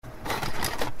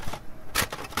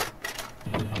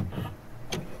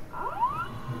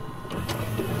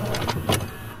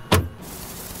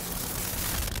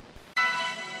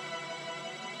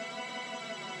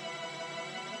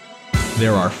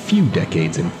There are few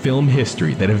decades in film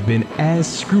history that have been as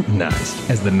scrutinized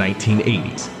as the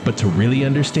 1980s. But to really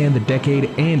understand the decade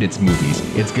and its movies,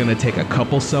 it's gonna take a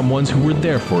couple someones who were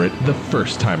there for it the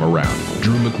first time around.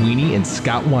 Drew McWeeny and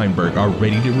Scott Weinberg are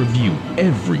ready to review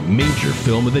every major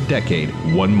film of the decade,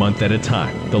 1 month at a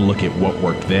time. They'll look at what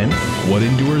worked then, what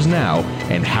endures now,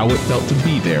 and how it felt to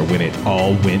be there when it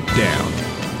all went down.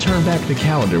 Turn back the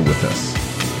calendar with us.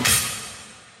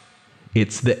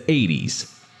 It's the 80s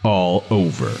all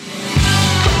over.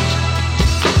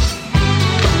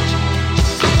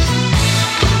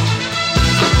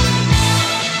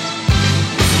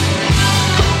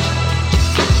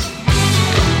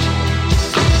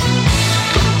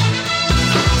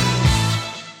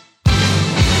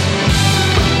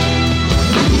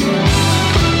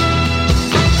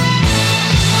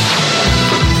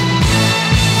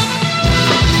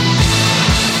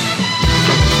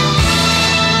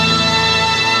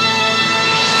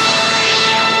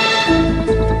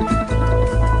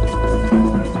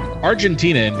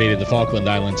 Argentina invaded the Falkland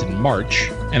Islands in March,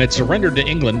 and it surrendered to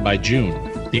England by June.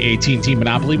 The AT&T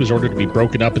monopoly was ordered to be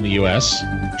broken up in the U.S.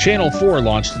 Channel 4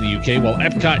 launched in the U.K., while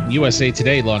Epcot and USA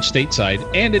Today launched stateside.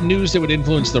 And in news that would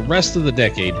influence the rest of the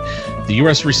decade, the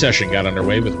U.S. recession got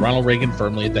underway with Ronald Reagan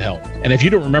firmly at the helm. And if you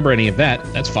don't remember any of that,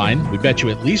 that's fine. We bet you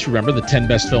at least remember the 10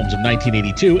 best films of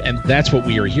 1982, and that's what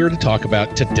we are here to talk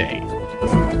about today.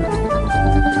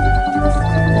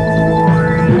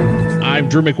 I'm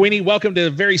Drew McWeeny. Welcome to a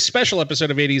very special episode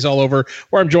of 80s All Over,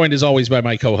 where I'm joined as always by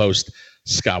my co-host,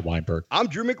 Scott Weinberg. I'm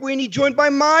Drew McWeeny, joined by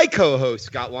my co-host,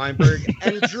 Scott Weinberg.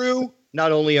 And Drew,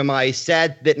 not only am I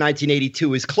sad that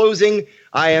 1982 is closing,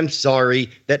 I am sorry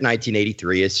that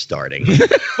 1983 is starting.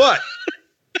 But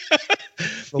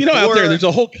you know, out there's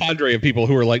a whole cadre of people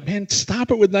who are like, man,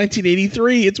 stop it with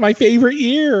 1983. It's my favorite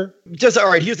year. Just all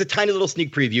right, here's a tiny little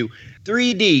sneak preview.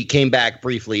 3D came back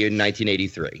briefly in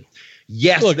 1983.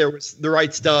 Yes, look, there was The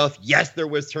Right Stuff. Yes, there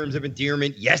was Terms of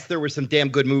Endearment. Yes, there were some damn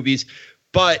good movies.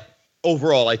 But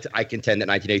overall, I contend that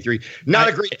 1983, not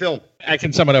a great film. I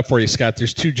can sum it up for you, Scott.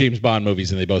 There's 2 James Bond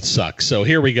movies, and they both suck. So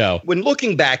here we go. When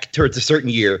looking back towards a certain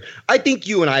year, I think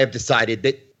you and I have decided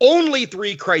that only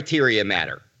 3 criteria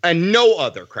matter and no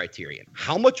other criterion.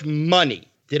 How much money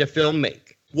did a film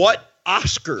make? What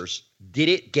Oscars did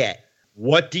it get?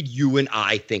 What did you and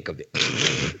I think of it?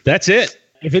 That's it.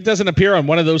 If it doesn't appear on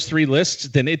one of those 3 lists,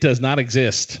 then it does not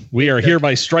exist. We are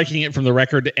hereby striking it from the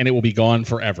record, and it will be gone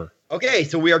forever. Okay,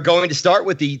 so we are going to start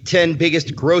with the 10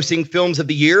 biggest grossing films of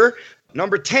the year.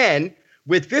 Number 10,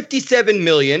 with $57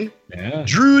 million,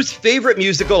 Drew's favorite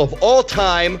musical of all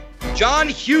time, John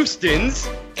Huston's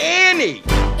Annie.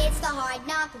 It's the hard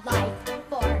knock life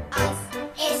for us.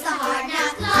 It's the hard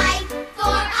knock life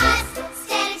for us.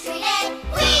 Stand treated,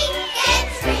 we get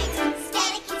treats.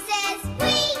 Stand kisses,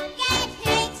 we get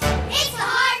picked. It's the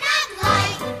hard knock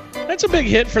life. That's a big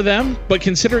hit for them, but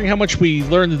considering how much we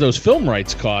learned that those film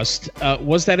rights cost,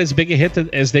 was that as big a hit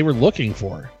as they were looking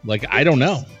for? Like, I don't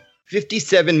know.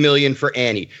 $57 million for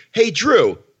Annie. Hey,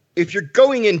 Drew, if you're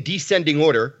going in descending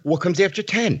order, what comes after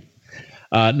 10?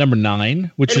 Number 9,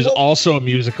 which is also a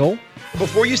musical.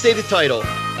 Before you say the title,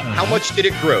 how much did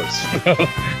it gross?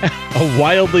 A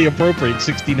wildly appropriate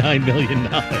 $69 million.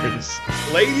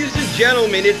 Ladies and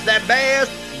gentlemen, it's that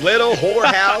vast little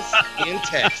whorehouse in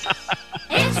Texas.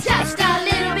 It's just a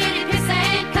little bitty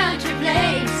pissant country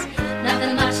place.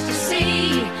 Nothing much to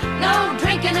see. No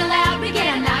drinking allowed. We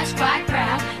get a nice quiet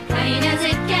crowd. Plain as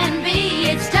it can be.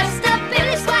 It's just a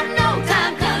Billy Squatting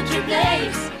old-time country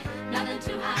place. Nothing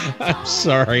too high. I'm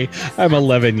sorry. I'm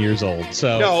 11 years old.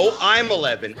 So no, I'm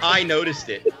 11. I noticed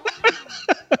it.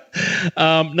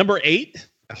 Number 8.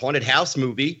 A haunted house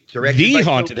movie. The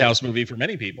haunted house movie for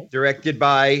many people. Directed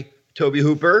by Tobe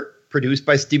Hooper. Produced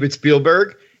by Steven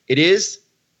Spielberg. It is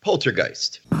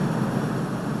Poltergeist.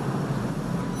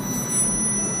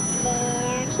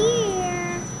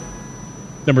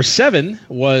 Number 7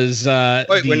 was...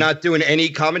 Wait, we're not doing any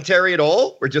commentary at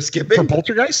all? We're just skipping? For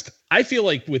Poltergeist? I feel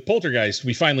like with Poltergeist,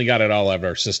 we finally got it all out of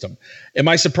our system. Am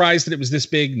I surprised that it was this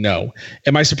big? No.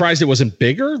 Am I surprised it wasn't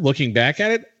bigger looking back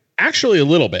at it? Actually, a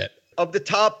little bit. Of the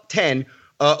top 10,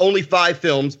 only 5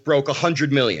 films broke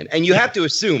 100 million. And you have to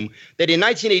assume that in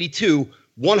 1982,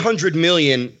 100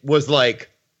 million was like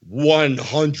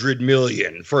 100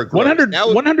 million for a gross. 100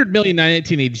 million in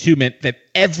 1982 meant that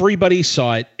everybody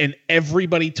saw it and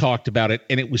everybody talked about it,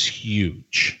 and it was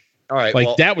huge. All right,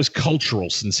 like that was cultural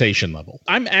sensation level.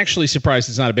 I'm actually surprised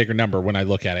it's not a bigger number when I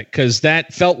look at it, because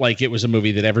that felt like it was a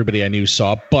movie that everybody I knew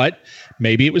saw, but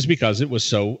maybe it was because it was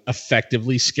so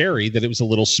effectively scary that it was a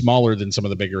little smaller than some of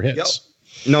the bigger hits.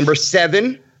 Yep. Number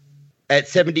 7 at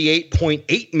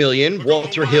 78.8 million,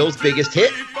 Walter Hill's biggest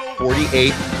hit,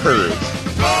 48 curves.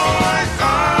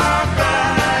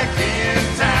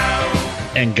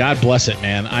 And God bless it,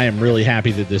 man. I am really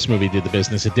happy that this movie did the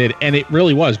business it did. And it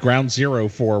really was ground zero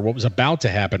for what was about to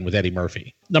happen with Eddie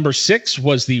Murphy. Number 6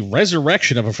 was the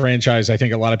resurrection of a franchise I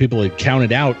think a lot of people had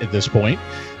counted out at this point.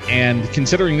 And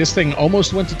considering this thing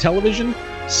almost went to television,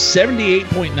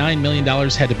 $78.9 million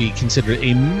had to be considered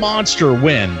a monster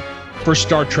win for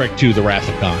Star Trek II: The Wrath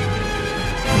of Khan.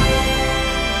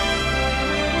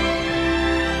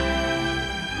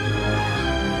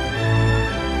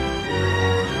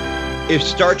 If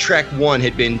Star Trek 1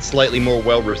 had been slightly more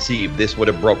well-received, this would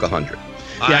have broke 100.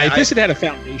 Yeah, if this had had a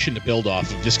foundation to build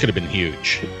off of, this could have been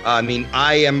huge. I mean,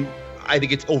 I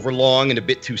think it's overlong and a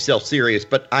bit too self-serious,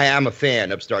 but I am a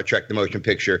fan of Star Trek: The Motion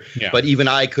Picture. Yeah. But even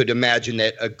I could imagine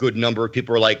that a good number of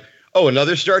people were like, oh,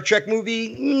 another Star Trek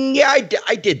movie? Yeah,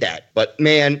 I did that. But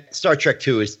man, Star Trek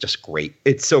 2 is just great.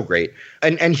 It's so great.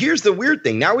 And here's the weird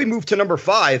thing. Now we move to number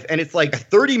 5, and it's like a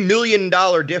 $30 million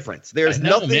difference. There's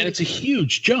nothing. Man, it's a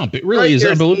huge jump. It really is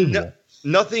unbelievable.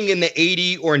 Nothing in the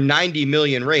 80 or 90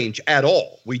 million range at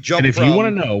all. We jump. And if you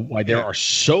want to know why there are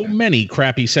so many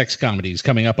crappy sex comedies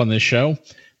coming up on this show,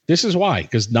 this is why.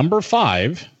 Because number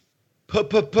 5.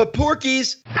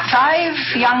 Porky's. 5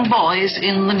 young boys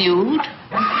in the nude.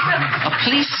 A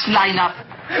police lineup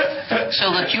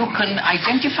so that you can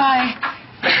identify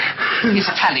his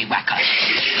tallywhacker.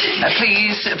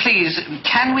 Please,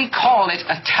 can we call it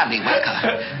a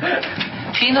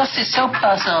tallywhacker? Penis is so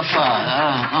personal.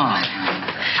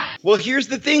 Well, here's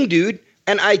the thing, dude,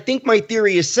 and I think my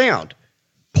theory is sound.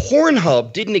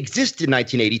 Pornhub didn't exist in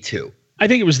 1982. I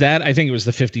think it was that. I think it was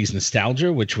the 50s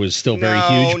nostalgia, which was still very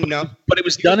huge. But it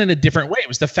was done in a different way. It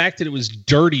was the fact that it was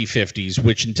dirty 50s,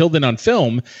 which until then on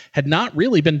film had not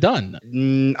really been done.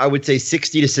 I would say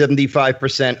 60 to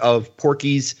 75% of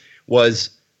Porky's was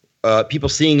people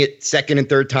seeing it second and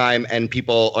third time and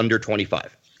people under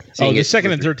 25. The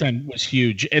second and third time was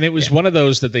huge. And it was one of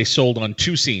those that they sold on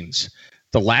 2 scenes.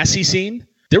 The Lassie scene.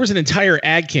 There was an entire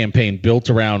ad campaign built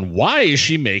around why is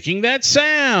she making that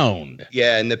sound?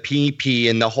 Yeah, and the PP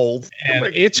and the whole. And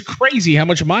it's crazy how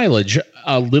much mileage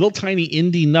a little tiny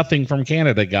indie nothing from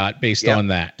Canada got based on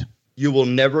that. You will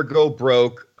never go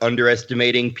broke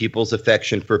underestimating people's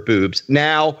affection for boobs.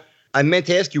 Now, I meant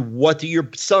to ask you, what do your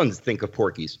sons think of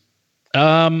Porky's?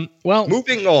 Well,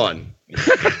 moving on.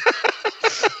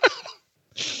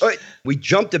 All right, we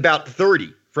jumped about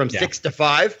 30 from 6 to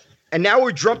 5. And now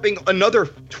we're jumping another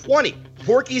 20.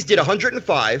 Porky's did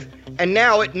 105. And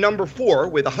now at number 4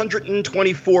 with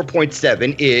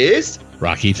 124.7 is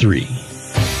Rocky III.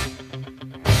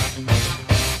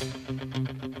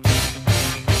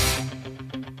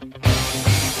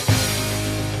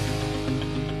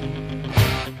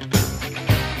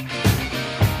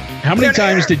 How many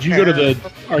times did you go to the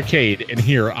arcade and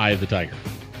hear Eye of the Tiger?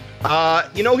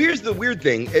 Here's the weird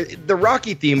thing. The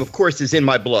Rocky theme, of course, is in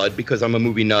my blood because I'm a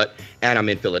movie nut and I'm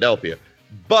in Philadelphia.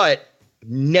 But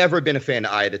never been a fan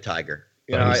of Eye of the Tiger.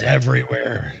 It's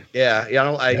everywhere. Yeah,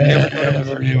 I never thought it was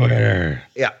everywhere.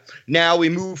 Yeah. Now we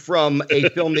move from a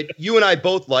film that you and I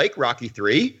both like, Rocky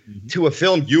III, to a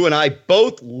film you and I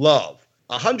both love.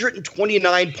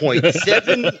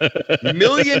 $129.7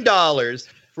 million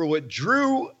for what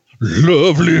drew...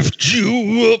 Love lifts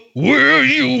you up where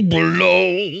you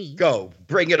belong. Go,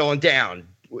 bring it on down.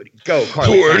 Go,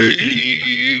 Carly. Where the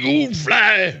eagle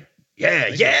fly.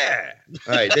 Yeah.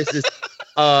 All right, this is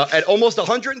at almost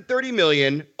 130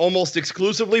 million, almost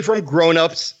exclusively from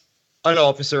grown-ups, an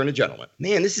officer and a gentleman.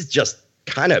 Man, this is just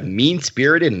kind of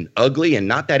mean-spirited and ugly and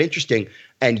not that interesting.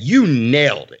 And you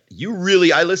nailed it. You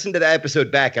really, I listened to that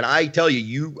episode back, and I tell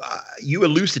you, you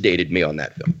elucidated me on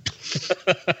that film.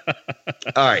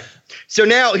 All right. So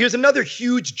now here's another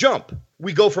huge jump.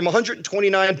 We go from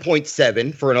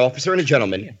 129.7 for an officer and a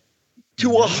gentleman to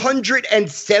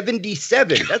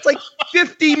 177. That's like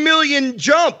 50 million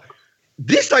jump.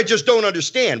 This I just don't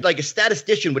understand. Like a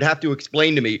statistician would have to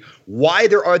explain to me why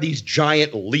there are these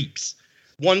giant leaps.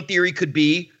 One theory could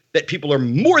be that people are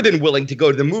more than willing to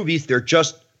go to the movies. There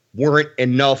just weren't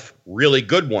enough really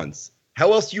good ones.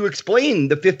 How else do you explain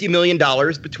the $50 million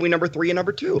between number 3 and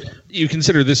number 2? You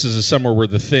consider this as a summer where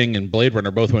The Thing and Blade Runner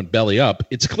both went belly up.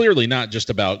 It's clearly not just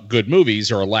about good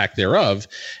movies or a lack thereof.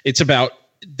 It's about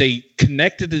they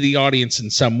connected to the audience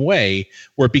in some way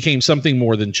where it became something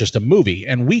more than just a movie.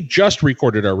 And we just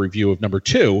recorded our review of number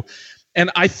 2.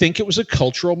 And I think it was a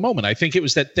cultural moment. I think it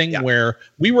was that thing where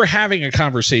we were having a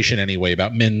conversation anyway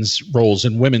about men's roles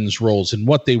and women's roles and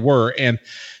what they were. And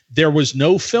there was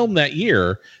no film that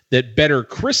year that better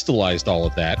crystallized all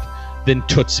of that than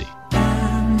Tootsie.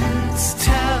 And it's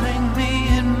telling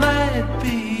me it might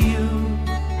be you.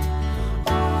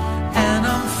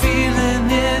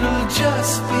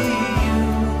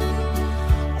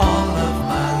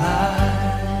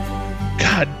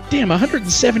 damn,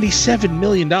 $177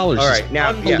 million. All right, now,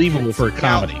 unbelievable for a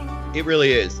comedy. Now, it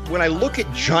really is. When I look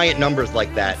at giant numbers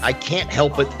like that, I can't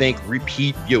help but think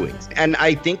repeat viewings. And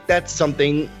I think that's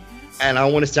something, and I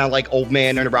don't want to sound like old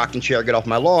man in a rocking chair, get off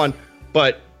my lawn,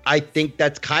 but I think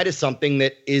that's kind of something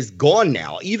that is gone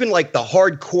now. Even like the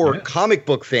hardcore comic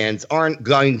book fans aren't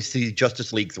going to see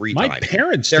Justice League three times. My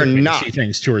parents took me to see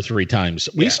things 2 or 3 times.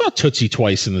 We saw Tootsie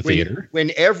twice in the theater. When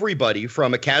everybody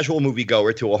from a casual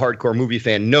moviegoer to a hardcore movie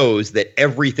fan knows that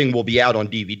everything will be out on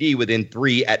DVD within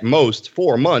 3, at most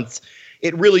 4 months,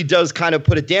 it really does kind of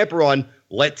put a damper on,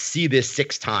 let's see this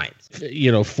 6 times.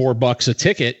 $4 a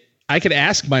ticket. I could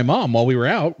ask my mom while we were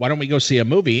out, why don't we go see a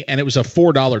movie? And it was a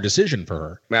 $4 decision for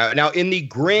her. Now, in the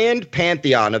grand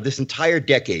pantheon of this entire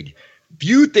decade,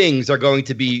 few things are going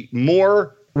to be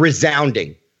more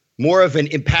resounding, more of an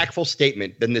impactful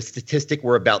statement than the statistic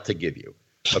we're about to give you.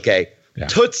 Okay? Yeah.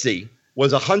 Tootsie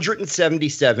was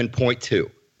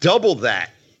 177.2. Double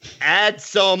that. Add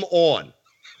some on.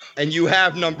 And you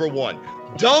have number 1.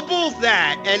 Double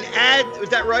that and add, is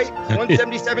that right?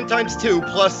 177 times 2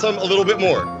 plus some a little bit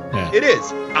more. Yeah. It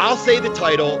is. I'll say the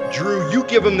title. Drew, you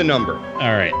give him the number.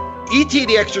 All right. E.T.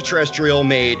 the Extraterrestrial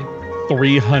made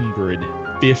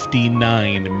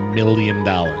 $359 million in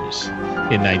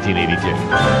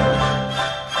 1982.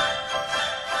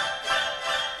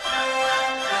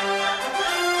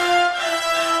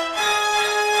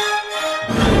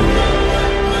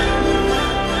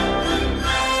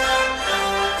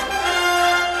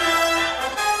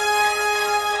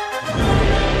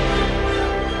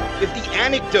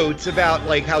 Anecdotes about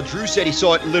like how Drew said he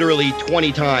saw it literally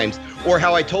 20 times, or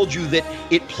how I told you that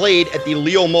it played at the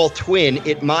Leo Mall Twin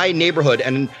at my neighborhood,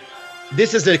 and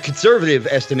this is a conservative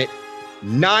estimate,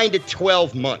 9 to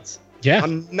 12 months. Yeah,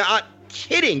 I'm not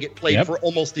kidding. It played for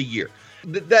almost a year.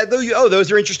 Those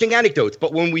are interesting anecdotes.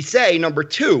 But when we say number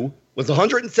 2 was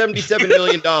 $177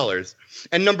 million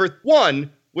and number 1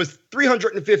 was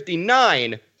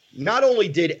 359. Not only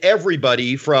did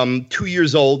everybody from 2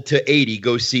 years old to 80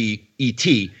 go see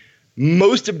E.T.,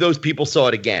 most of those people saw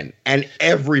it again, and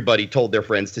everybody told their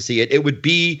friends to see it. It would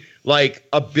be like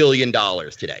 $1 billion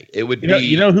today. It would be.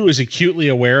 You know who is acutely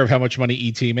aware of how much money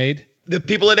E.T. made? The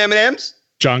people at M&M's?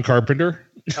 John Carpenter.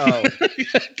 Oh.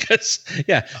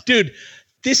 Dude.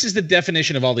 This is the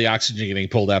definition of all the oxygen getting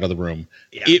pulled out of the room.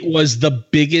 Yeah. It was the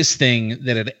biggest thing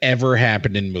that had ever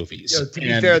happened in movies. To be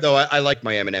fair, though, I like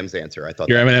my M&M's answer. I thought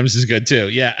your M&M's is good too.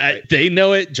 Yeah, they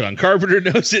know it. John Carpenter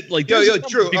knows it. Like, Drew. All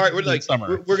right,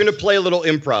 we're gonna play a little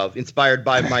improv inspired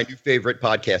by my new favorite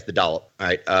podcast, The Dollop. All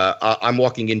right, I'm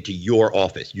walking into your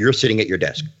office. You're sitting at your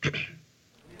desk.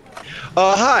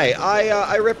 Hi,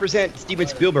 I represent Steven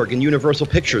Spielberg and Universal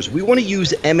Pictures. We want to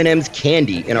use M&M's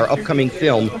candy in our upcoming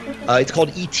film. It's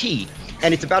called E.T.,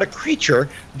 and it's about a creature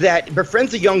that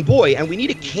befriends a young boy, and we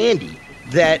need a candy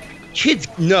that kids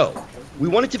know. We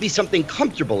want it to be something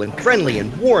comfortable and friendly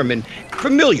and warm and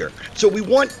familiar. So we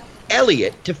want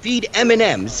Elliot to feed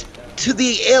M&M's to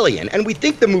the alien, and we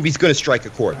think the movie's going to strike a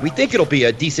chord. We think it'll be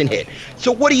a decent hit.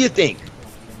 So what do you think?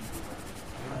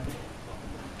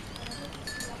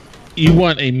 You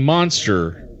want a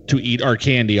monster to eat our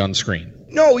candy on screen?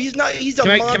 No, he's not. He's a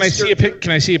monster.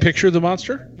 Can I see a picture of the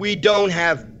monster? We don't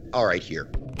have. All right, here.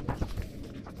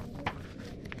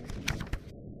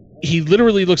 He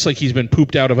literally looks like he's been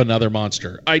pooped out of another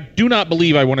monster. I do not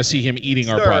believe I want to see him eating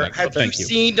our product. Have you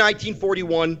seen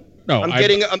 1941? No, I'm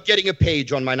getting a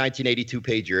page on my 1982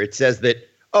 pager. It says that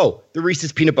the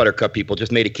Reese's Peanut Butter Cup people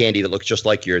just made a candy that looks just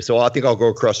like yours. So I think I'll go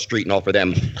across the street and offer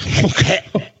them.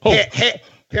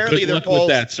 Apparently they're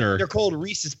called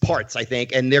Reese's Parts, I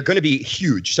think, and they're going to be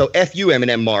huge. So F you,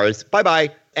 M&M Mars. Bye-bye.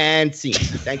 And scene.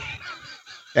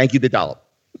 Thank you, The Dollop.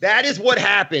 That is what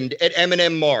happened at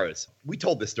M&M Mars. We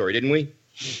told this story, didn't we?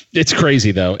 It's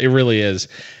crazy, though. It really is.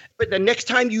 But the next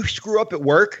time you screw up at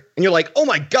work and you're like, oh,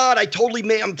 my God,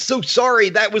 I'm so sorry.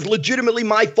 That was legitimately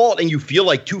my fault. And you feel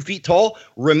like 2 feet tall.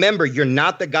 Remember, you're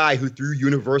not the guy who threw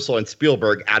Universal and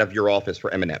Spielberg out of your office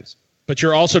for M&M's. But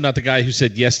you're also not the guy who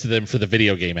said yes to them for the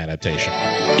video game adaptation.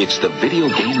 It's the video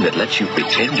game that lets you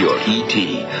pretend you're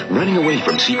E.T., running away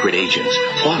from secret agents,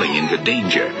 falling into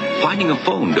danger, finding a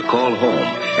phone to call home,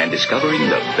 and discovering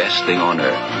the best thing on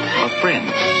earth, a friend.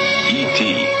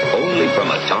 E.T., only from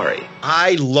Atari.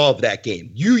 I love that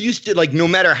game. You used to, no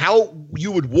matter how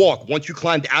you would walk, once you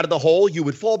climbed out of the hole, you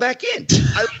would fall back in.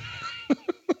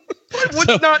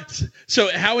 So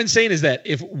how insane is that?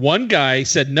 If one guy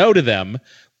said no to them,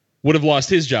 would have lost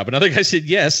his job. Another guy said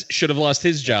yes, should have lost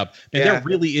his job. And there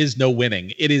really is no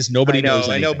winning. It is nobody knows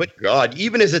anything. I know, but God,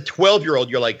 even as a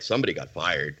 12-year-old, you're like, somebody got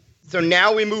fired. So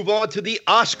now we move on to the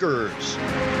Oscars.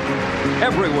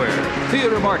 Everywhere,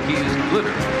 theater marquees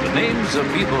glitter with names of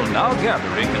people now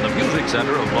gathering in the Music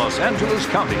Center of Los Angeles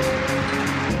County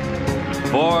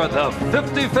for the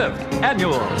 55th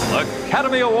Annual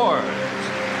Academy Awards.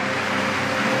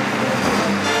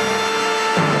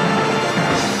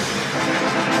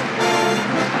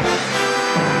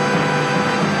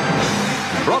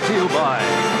 Brought to you by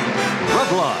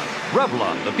Revlon.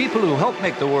 Revlon, the people who help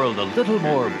make the world a little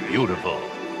more beautiful.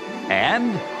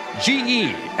 And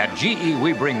GE. At GE,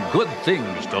 we bring good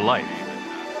things to life.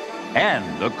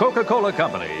 And the Coca-Cola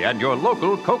Company and your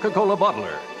local Coca-Cola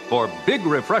bottler. For big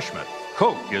refreshment,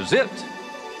 Coke is it.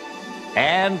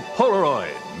 And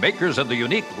Polaroid, makers of the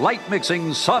unique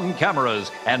light-mixing sun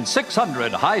cameras and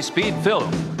 600 high-speed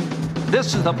film.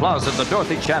 This is the plaza at the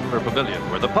Dorothy Chandler Pavilion,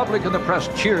 where the public and the press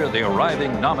cheer the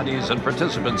arriving nominees and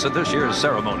participants at this year's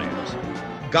ceremonies.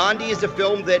 Gandhi is a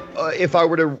film that if I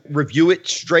were to review it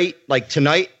straight, like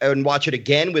tonight, and watch it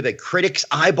again with a critic's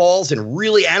eyeballs and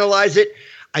really analyze it,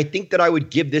 I think that I would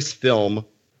give this film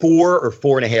 4 or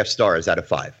 4.5 stars out of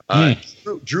 5.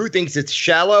 Drew thinks it's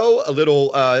shallow, a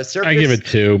little surface. I give it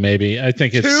 2, maybe. I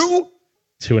think it's 2?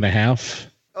 2.5.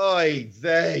 Oy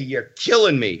vey, you're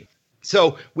killing me.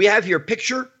 So we have here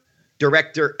picture,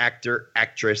 director, actor,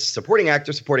 actress, supporting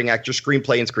actor,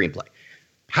 screenplay, and screenplay.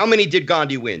 How many did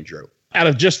Gandhi win, Drew? Out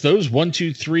of just those, 1,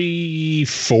 2, 3,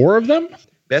 4 of them?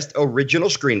 Best original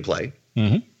screenplay.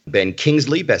 Ben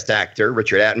Kingsley, best actor.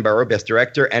 Richard Attenborough, best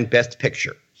director. And best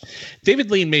picture.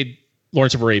 David Lean made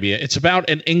Lawrence of Arabia. It's about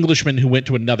an Englishman who went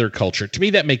to another culture. To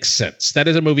me, that makes sense. That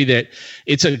is a movie that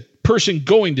it's a person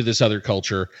going to this other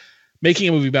culture, making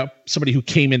a movie about somebody who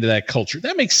came into that culture.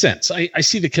 That makes sense. I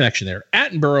see the connection there.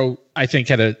 Attenborough, I think,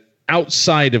 had an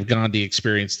outside of Gandhi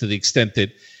experience to the extent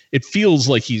that it feels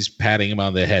like he's patting him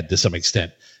on the head to some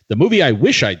extent. The movie I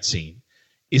wish I'd seen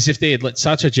is if they had let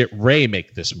Satyajit Ray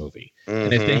make this movie.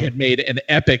 And if they had made an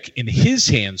epic in his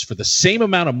hands for the same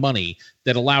amount of money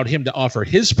that allowed him to offer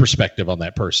his perspective on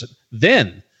that person,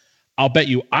 then I'll bet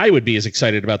you I would be as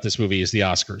excited about this movie as the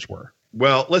Oscars were.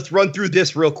 Well, let's run through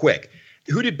this real quick.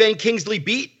 Who did Ben Kingsley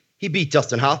beat? He beat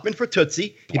Dustin Hoffman for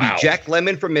Tootsie. He beat Jack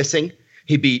Lemmon for Missing.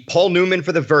 He beat Paul Newman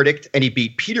for The Verdict. And he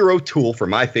beat Peter O'Toole for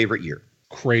My Favorite Year.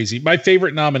 Crazy. My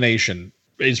favorite nomination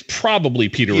is probably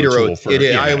Peter O'Toole. It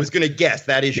is. I was going to guess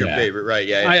that is your favorite, right?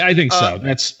 Yeah, I think so.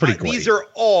 That's pretty great. These are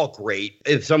all great.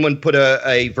 If someone put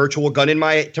a virtual gun to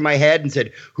my head and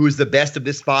said, who's the best of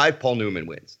this 5, Paul Newman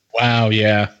wins. Wow,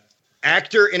 yeah.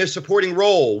 Actor in a supporting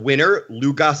role, winner,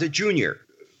 Lou Gossett Jr.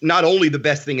 Not only the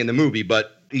best thing in the movie,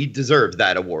 but he deserves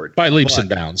that award. By leaps and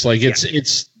bounds. Like it's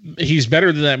he's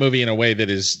better than that movie in a way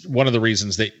that is one of the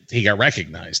reasons that he got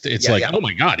recognized. It's oh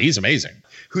my God, he's amazing.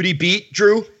 Who'd he beat,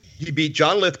 Drew? He beat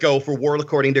John Lithgow for War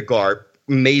According to Garp.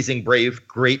 Amazing, brave,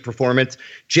 great performance.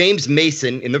 James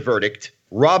Mason in The Verdict.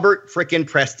 Robert frickin'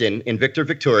 Preston in Victor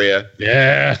Victoria.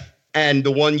 Yeah. And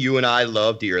the one you and I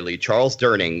love dearly, Charles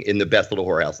Durning in The Best Little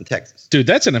Whorehouse in Texas. Dude,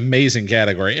 that's an amazing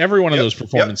category. Every one of those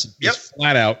performances is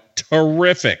flat out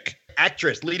terrific.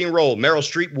 Actress, leading role, Meryl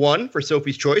Streep won for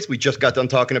Sophie's Choice. We just got done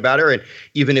talking about her. And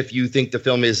even if you think the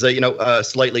film is,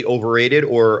 slightly overrated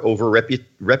or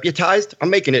over-reputized, I'm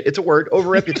making it. It's a word,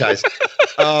 over-reputized.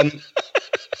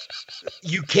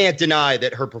 You can't deny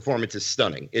that her performance is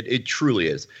stunning. It truly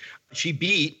is. She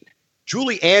beat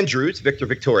Julie Andrews, Victor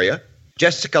Victoria,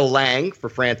 Jessica Lange for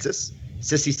Francis,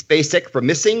 Sissy Spacek for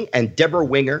Missing, and Deborah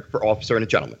Winger for Officer and a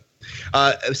Gentleman.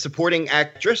 Supporting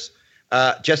actress,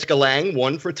 Jessica Lange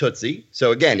won for Tootsie.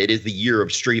 So again, it is the year of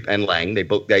Streep and Lange.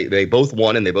 They both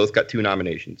won, and they both got 2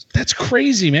 nominations. That's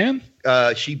crazy, man.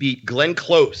 She beat Glenn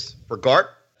Close for Garp,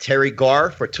 Terry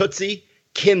Garr for Tootsie,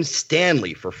 Kim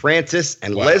Stanley for Francis,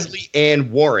 and Leslie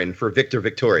Ann Warren for Victor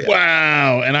Victoria.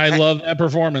 Wow, and I love that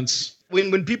performance.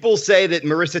 When people say that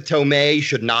Marissa Tomei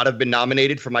should not have been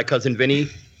nominated for My Cousin Vinny,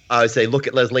 I say look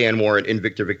at Leslie Ann Warren in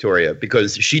Victor Victoria,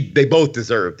 because they both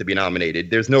deserve to be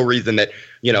nominated. There's no reason that,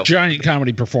 giant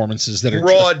comedy performances that are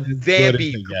broad,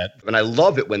 vampy, and I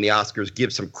love it when the Oscars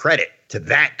give some credit to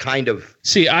that kind of.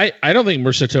 See, I don't think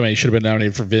Marissa Tomei should have been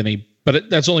nominated for Vinny, but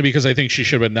that's only because I think she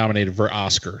should have been nominated for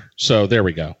Oscar. So there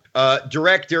we go.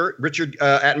 Director Richard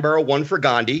Attenborough won for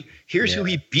Gandhi. Here's who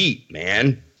he beat,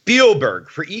 man. Spielberg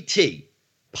for E.T.,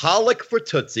 Pollock for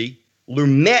Tootsie,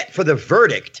 Lumet for The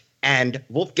Verdict, and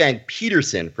Wolfgang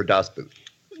Peterson for Das Boot.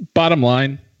 Bottom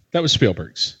line, that was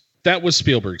Spielberg's. That was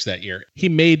Spielberg's that year. He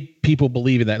made people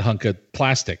believe in that hunk of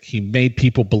plastic. He made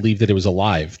people believe that it was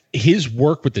alive. His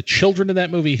work with the children in that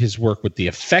movie, his work with the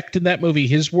effect in that movie,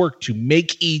 his work to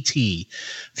make E.T.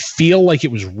 feel like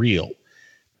it was real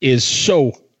is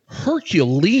so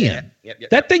Herculean.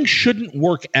 That thing shouldn't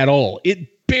work at all. It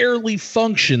barely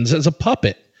functions as a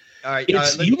puppet. All right.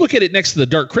 You look at it next to the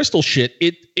Dark Crystal shit,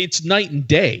 it's night and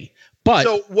day. But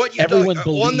so what you everyone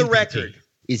on the record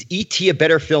is E.T. a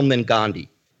better film than Gandhi?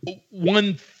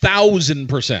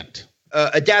 1,000%.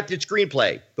 Adapted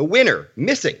screenplay. The winner,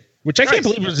 Missing. Which I can't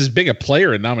believe was as big a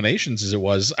player in nominations as it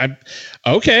was. I'm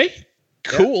okay,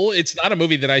 cool. Yeah. It's not a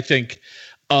movie that I think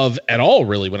of at all,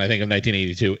 really, when I think of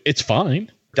 1982. It's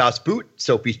fine. Das Boot,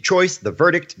 Sophie's Choice, The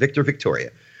Verdict, Victor Victoria.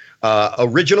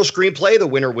 Original screenplay, the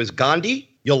winner was Gandhi.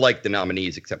 You'll like the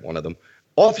nominees except one of them.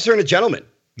 Officer and a Gentleman.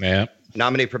 Yeah.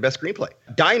 Nominated for Best Screenplay.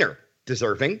 Diner,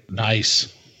 deserving.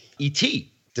 Nice.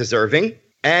 E.T., deserving.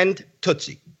 And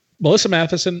Tootsie. Melissa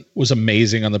Matheson was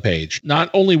amazing on the page. Not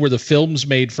only were the films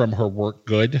made from her work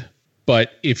good,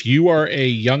 but if you are a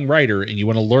young writer and you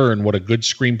want to learn what a good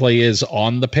screenplay is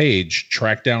on the page,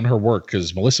 track down her work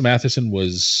because Melissa Matheson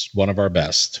was one of our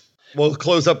best. We'll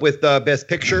close up with Best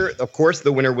Picture. Of course,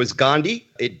 the winner was Gandhi.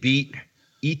 It beat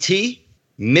E.T.,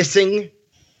 Missing,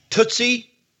 Tootsie,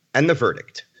 and The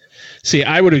Verdict. See,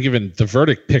 I would have given The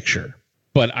Verdict picture,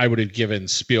 but I would have given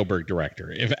Spielberg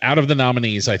director. If out of the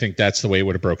nominees, I think that's the way it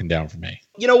would have broken down for me.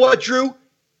 You know what, Drew?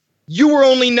 You were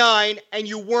only 9 and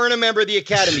you weren't a member of the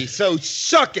Academy, so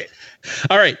suck it.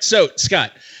 All right. So,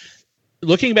 Scott,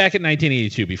 looking back at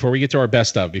 1982, before we get to our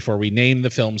best of, before we name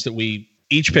the films that we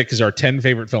each pick as our 10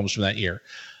 favorite films from that year,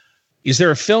 is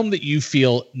there a film that you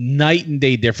feel night and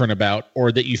day different about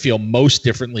or that you feel most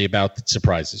differently about that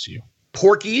surprises you?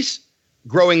 Porky's.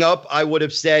 Growing up, I would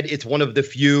have said it's one of the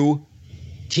few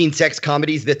teen sex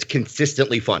comedies that's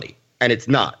consistently funny. And it's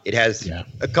not. It has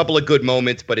a couple of good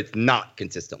moments, but it's not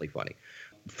consistently funny.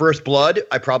 First Blood,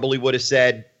 I probably would have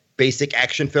said basic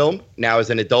action film. Now as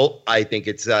an adult, I think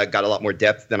it's got a lot more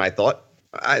depth than I thought.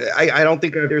 I don't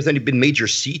think there's been major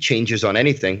sea changes on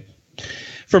anything.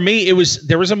 For me,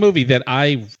 there was a movie that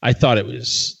I thought it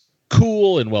was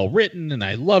cool and well written and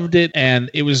I loved it.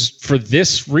 And it was for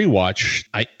this rewatch,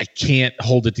 I can't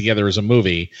hold it together as a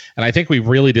movie. And I think we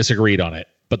really disagreed on it.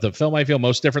 But the film I feel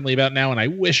most differently about now, and I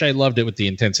wish I loved it with the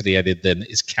intensity I did then,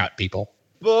 is Cat People.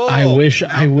 Oh, I wish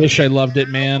I loved it,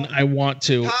 man. I want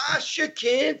to. Tasha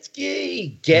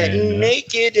Kinski getting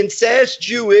naked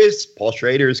incestuous. Paul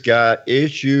Schrader's got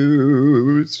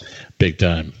issues. Big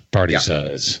time. Party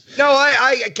size. No,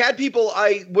 I Cat People,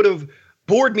 I would have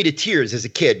bored me to tears as a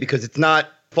kid because it's not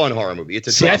a fun horror movie. It's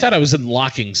a drama. I thought I was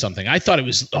unlocking something. I thought it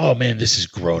was, oh man, this is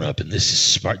grown up and this is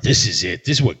smart. This is it.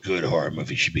 This is what good horror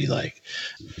movies should be like.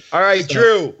 All right,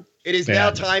 Drew. It is now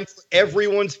time for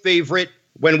everyone's favorite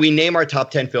when we name our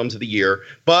top 10 films of the year.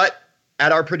 But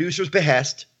at our producer's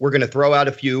behest, we're going to throw out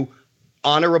a few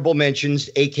honorable mentions,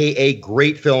 a.k.a.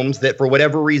 great films that for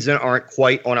whatever reason aren't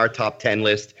quite on our top 10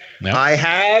 list. Nope. I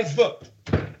have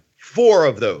 4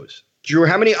 of those. Drew,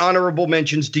 how many honorable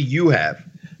mentions do you have?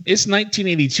 It's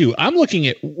 1982. I'm looking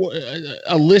at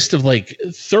a list of like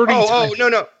 30. Oh,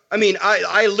 no. I mean,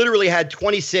 I literally had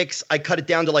 26. I cut it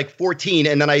down to like 14.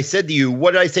 And then I said to you,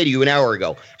 what did I say to you an hour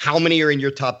ago? How many are in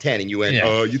your top 10? And you went,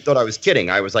 oh, you thought I was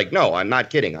kidding. I was like, no, I'm not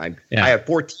kidding. I have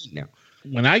 14 now.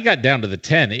 When I got down to the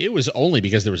 10, it was only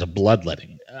because there was a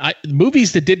bloodletting.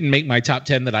 Movies that didn't make my top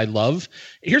 10 that I love.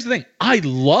 Here's the thing. I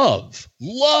love,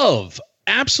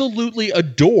 absolutely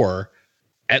adore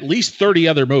at least 30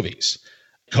 other movies.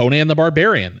 Conan the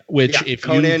Barbarian, which if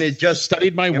Conan has just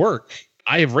studied my work,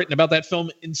 I have written about that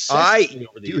film incessantly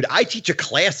over the years. I teach a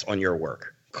class on your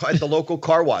work at the local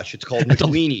car wash. It's called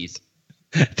McQueenie's.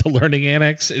 The learning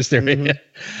annex, is there?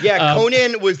 Mm-hmm. Yeah,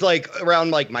 Conan was like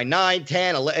around like my 9,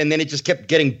 10, 11, and then it just kept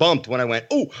getting bumped when I went,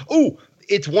 oh,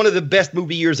 it's one of the best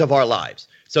movie years of our lives.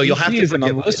 So you'll have to forgive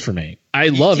on the list for me. I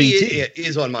love E.T. It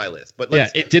is on my list, but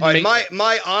it didn't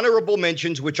my honorable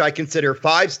mentions, which I consider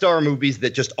 5-star movies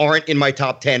that just aren't in my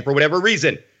top 10 for whatever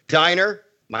reason. Diner,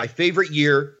 my favorite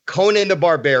year, Conan the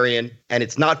Barbarian, and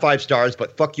it's not 5 stars,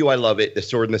 but fuck you, I love it. The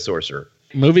Sword and the Sorcerer.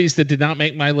 Movies that did not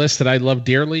make my list that I love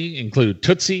dearly include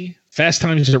Tootsie, Fast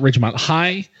Times at Ridgemont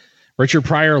High, Richard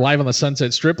Pryor Live on the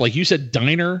Sunset Strip, like you said,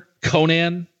 Diner,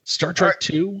 Conan, Star Trek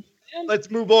 2. Let's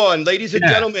move on, ladies and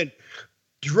gentlemen.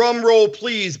 Drum roll,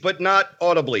 please, but not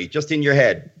audibly, just in your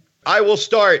head. I will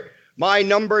start. My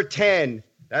number 10.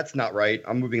 That's not right.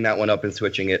 I'm moving that one up and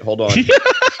switching it. Hold on.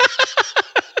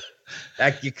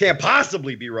 You can't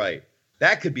possibly be right.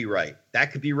 That could be right.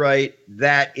 That could be right.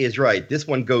 That is right. This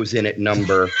one goes in at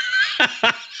number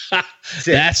 6.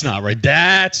 That's not right.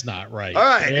 That's not right. All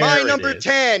right. My number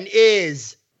 10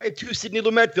 is I have 2 Sidney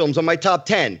Lumet films on my top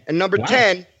 10. And number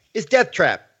 10 is Death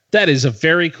Trap. That is a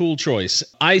very cool choice.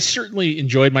 I certainly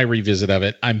enjoyed my revisit of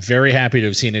it. I'm very happy to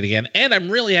have seen it again. And I'm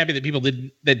really happy that people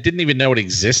that didn't even know it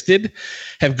existed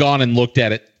have gone and looked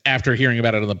at it after hearing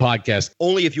about it on the podcast.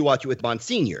 Only if you watch it with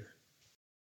Monsignor.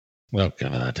 Oh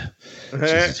God,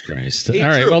 Jesus Christ! Hey, All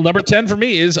right, true. well, number 10 for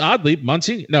me is oddly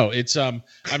Monsignor. No, it's I'm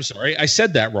sorry, I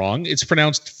said that wrong. It's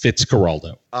pronounced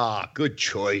Fitzcarraldo. Ah, good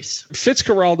choice.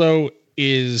 Fitzcarraldo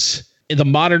is the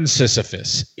modern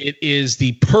Sisyphus. It is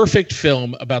the perfect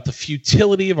film about the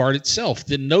futility of art itself.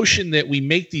 The notion that we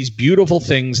make these beautiful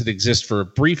things that exist for a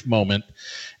brief moment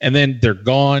and then they're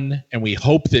gone, and we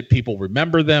hope that people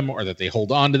remember them or that they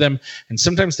hold on to them. And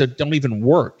sometimes they don't even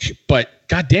work. But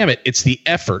God damn it, it's the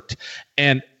effort.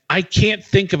 And I can't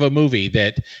think of a movie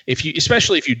that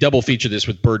especially if you double feature this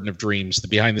with Burden of Dreams, the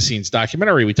behind the scenes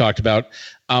documentary we talked about,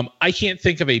 I can't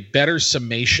think of a better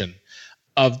summation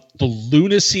of the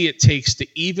lunacy it takes to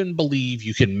even believe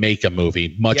you can make a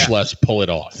movie, much less pull it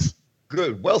off.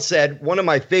 Good. Well said. One of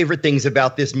my favorite things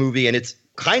about this movie, and it's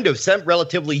kind of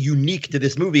relatively unique to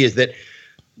this movie, is that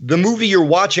the movie you're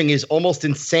watching is almost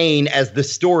insane as the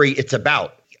story it's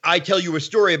about. I tell you a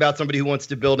story about somebody who wants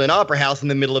to build an opera house in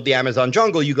the middle of the Amazon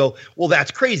jungle. You go, well,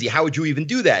 that's crazy. How would you even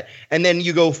do that? And then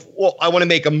you go, well, I want to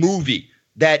make a movie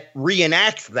that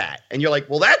reenacts that. And you're like,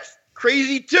 well, that's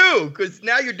crazy too, because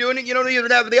now you're doing it. You don't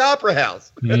even have the opera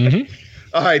house. Mm-hmm.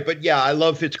 All right. But yeah, I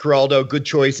love Fitzcarraldo. Good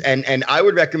choice. And I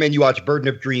would recommend you watch Burden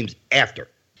of Dreams after.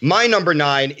 My number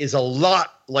 9 is a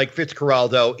lot like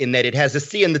Fitzcarraldo in that it has a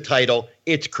C in the title.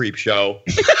 It's Creepshow.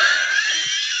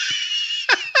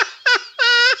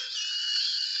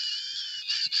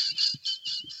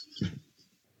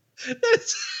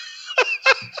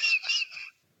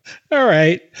 All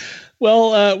right.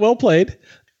 Well, well played.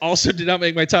 Also did not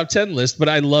make my top 10 list, but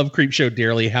I love Creepshow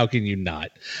dearly. How can you not?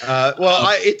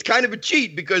 It's kind of a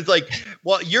cheat because,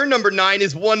 your number 9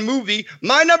 is one movie.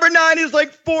 My number 9 is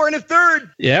like 4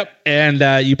 1/3. Yep.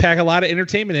 And you pack a lot of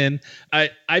entertainment in.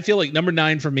 I feel like number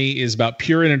 9 for me is about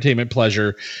pure entertainment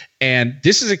pleasure. And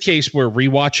this is a case where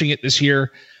rewatching it this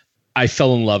year, I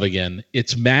fell in love again.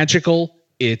 It's magical.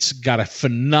 It's got a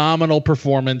phenomenal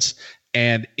performance,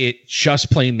 and it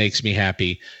just plain makes me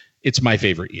happy. It's my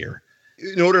favorite year.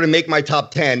 In order to make my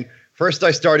top 10, first I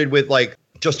started with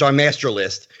just our master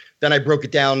list. Then I broke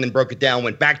it down,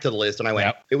 went back to the list, and I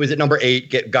went, It was at number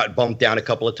 8, got bumped down a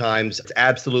couple of times. It's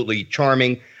absolutely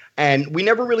charming. And we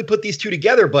never really put these two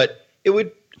together, but it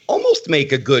would almost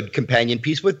make a good companion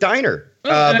piece with Diner.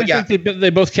 I think they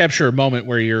both capture a moment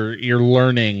where you're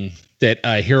learning that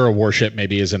hero worship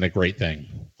maybe isn't a great thing.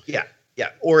 Yeah. Yeah.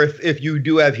 Or if you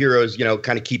do have heroes,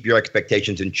 kind of keep your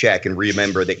expectations in check and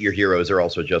remember that your heroes are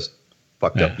also just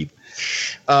fucked up people.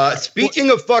 Speaking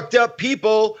of fucked up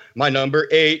people, my number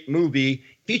 8 movie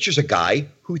features a guy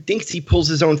who thinks he pulls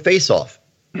his own face off.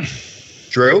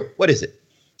 Drew, what is it?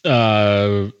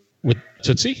 With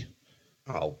Tootsie?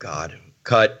 Oh, God.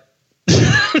 Cut.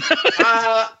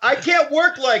 I can't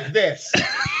work like this.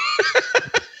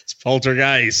 It's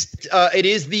Poltergeist. It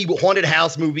is the haunted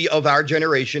house movie of our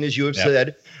generation, as you have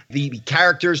said. The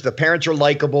characters, the parents are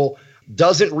likable.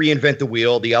 Doesn't reinvent the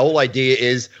wheel. The whole idea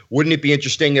is, wouldn't it be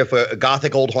interesting if a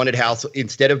gothic old haunted house,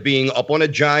 instead of being up on a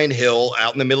giant hill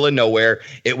out in the middle of nowhere,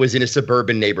 it was in a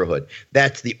suburban neighborhood?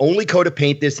 That's the only coat of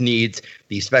paint this needs.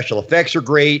 The special effects are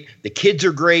great. The kids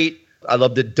are great. I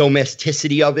love the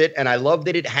domesticity of it, and I love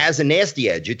that it has a nasty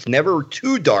edge. It's never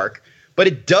too dark, but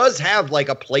it does have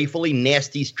a playfully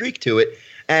nasty streak to it,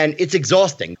 and it's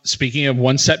exhausting. Speaking of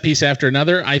one set piece after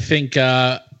another, I think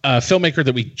a filmmaker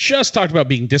that we just talked about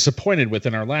being disappointed with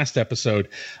in our last episode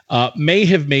may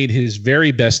have made his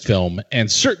very best film,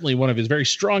 and certainly one of his very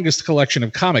strongest collection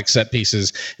of comic set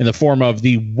pieces, in the form of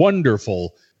the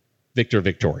wonderful Victor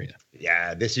Victoria.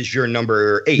 Yeah, this is your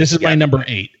number 8. This is my number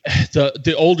 8.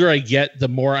 The older I get, the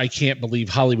more I can't believe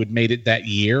Hollywood made it that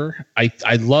year. I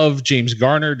love James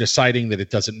Garner deciding that it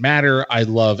doesn't matter. I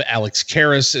love Alex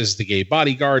Karras as the gay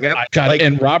bodyguard. Yep.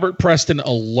 And Robert Preston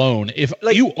alone. If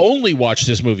you only watch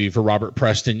this movie for Robert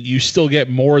Preston, you still get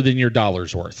more than your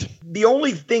dollar's worth. The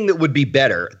only thing that would be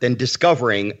better than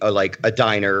discovering a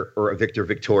Diner or a Victor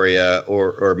Victoria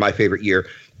or My Favorite Year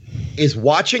is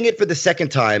watching it for the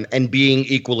second time and being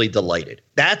equally delighted.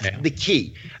 That's the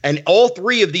key. And all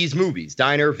 3 of these movies,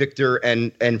 Diner, Victor,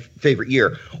 and Favorite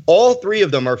Year, all 3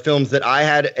 of them are films that I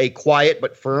had a quiet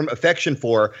but firm affection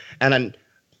for. And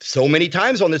so many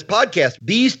times on this podcast,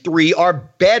 these 3 are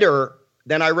better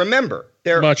than I remember.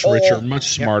 They're much richer, much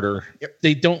smarter. Yep.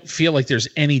 They don't feel like there's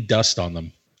any dust on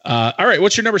them. All right,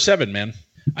 what's your number 7, man?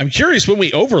 I'm curious when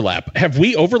we overlap. Have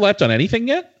we overlapped on anything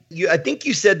yet? I think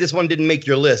you said this one didn't make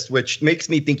your list, which makes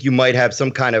me think you might have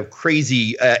some kind of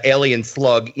crazy alien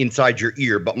slug inside your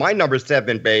ear. But my number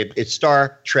 7, babe, is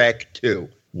Star Trek II.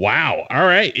 Wow. All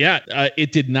right. Yeah.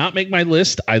 It did not make my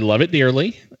list. I love it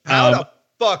dearly. How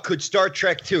the fuck could Star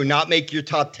Trek 2 not make your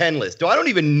top 10 list? I don't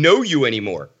even know you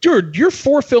anymore. Dude, you're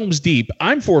 4 films deep.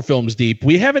 I'm 4 films deep.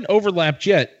 We haven't overlapped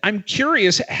yet. I'm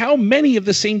curious how many of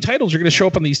the same titles are going to show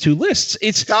up on these 2 lists.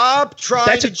 Stop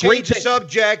trying to change the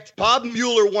subject. Bob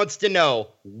Mueller wants to know,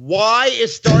 why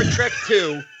is Star Trek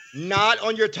 2 not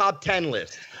on your top 10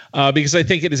 list? Because I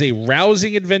think it is a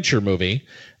rousing adventure movie.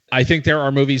 I think there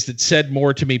are movies that said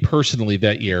more to me personally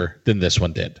that year than this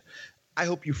one did. I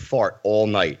hope you fart all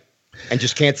night and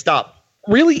just can't stop.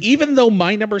 Really? Even though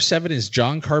my number 7 is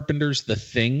John Carpenter's The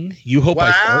Thing, you hope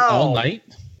I fart all night?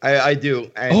 I do.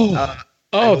 And,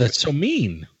 that's so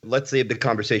mean. Let's save the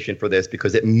conversation for this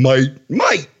because it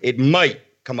might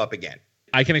come up again.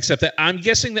 I can accept that. I'm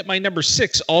guessing that my number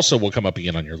 6 also will come up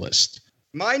again on your list.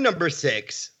 My number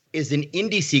 6 is an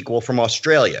indie sequel from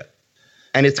Australia,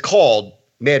 and it's called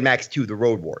Mad Max 2: The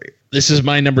Road Warrior. This is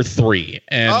my number 3,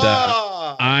 and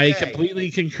I completely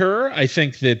concur. I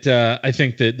think that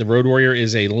The Road Warrior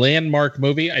is a landmark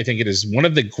movie. I think it is one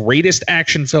of the greatest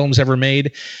action films ever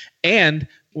made, and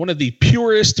one of the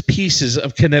purest pieces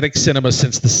of kinetic cinema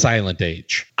since the Silent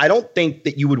Age. I don't think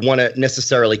that you would want to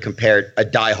necessarily compare a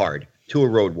Die Hard to a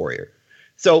Road Warrior.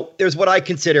 So there's what I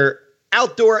consider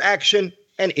outdoor action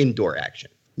and indoor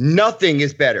action. Nothing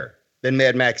is better than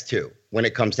Mad Max 2 when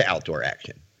it comes to outdoor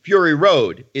action. Fury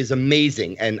Road is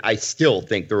amazing, and I still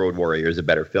think The Road Warrior is a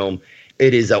better film.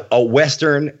 It is a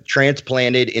Western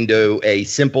transplanted into a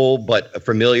simple but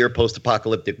familiar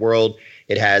post-apocalyptic world.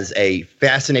 It has a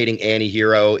fascinating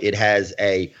anti-hero. It has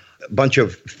a bunch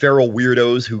of feral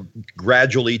weirdos who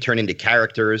gradually turn into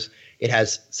characters. It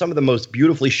has some of the most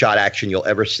beautifully shot action you'll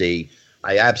ever see.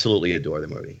 I absolutely adore the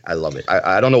movie. I love it.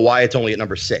 I don't know why it's only at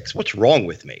number 6. What's wrong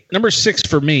with me? Number 6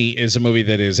 for me is a movie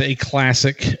that is a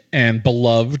classic and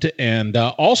beloved, and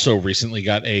also recently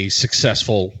got a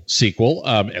successful sequel,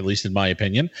 at least in my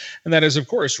opinion. And that is, of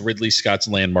course, Ridley Scott's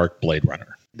landmark Blade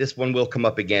Runner. This one will come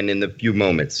up again in a few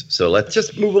moments. So let's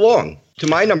just move along to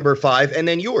my number 5 and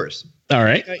then yours. All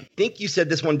right. I think you said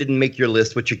this one didn't make your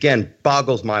list, which again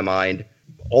boggles my mind.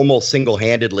 Almost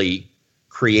single-handedly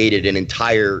created an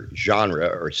entire genre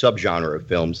or subgenre of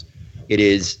films. It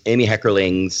is Amy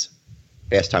Heckerling's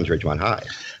Fast Times at Ridgemont High.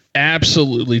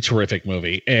 Absolutely terrific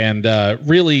movie, and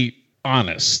really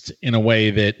honest in a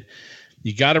way that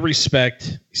you got to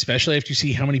respect, especially after you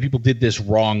see how many people did this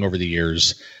wrong over the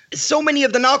years. So many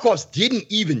of the knockoffs didn't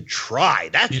even try.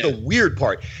 That's the weird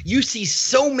part. You see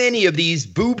so many of these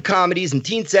boob comedies and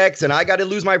teen sex and I Gotta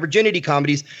Lose My Virginity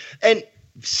comedies, and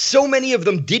so many of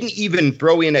them didn't even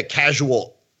throw in a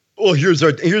casual, here's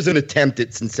an attempt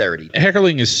at sincerity.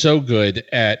 Heckerling is so good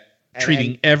at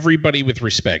treating everybody with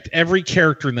respect. Every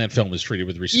character in that film is treated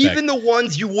with respect. Even the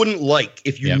ones you wouldn't like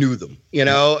if you knew them, you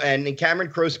know? And Cameron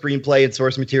Crowe's screenplay and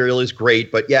source material is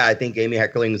great. But yeah, I think Amy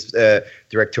Heckerling's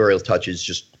directorial touch is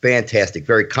just fantastic.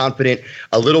 Very confident,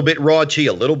 a little bit raunchy,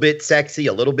 a little bit sexy,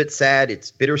 a little bit sad. It's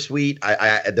bittersweet.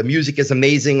 The music is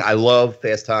amazing. I love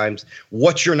Fast Times.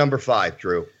 What's your number 5,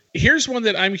 Drew? Here's one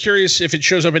that I'm curious if it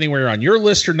shows up anywhere on your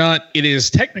list or not. It is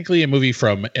technically a movie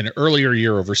from an earlier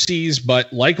year overseas,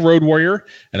 but like Road Warrior,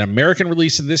 an American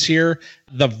release of this year,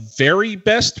 the very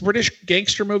best British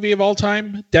gangster movie of all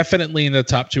time, definitely in the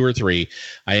top 2 or 3.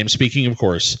 I am speaking, of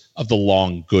course, of The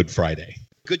Long Good Friday.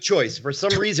 Good choice. For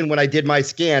some reason, when I did my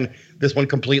scan, this one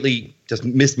completely just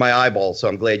missed my eyeball, so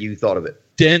I'm glad you thought of it.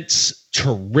 Dense,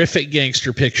 terrific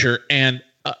gangster picture,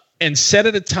 and set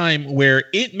at a time where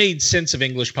it made sense of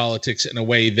English politics in a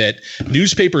way that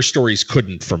newspaper stories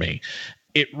couldn't for me.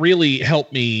 It really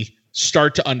helped me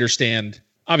start to understand,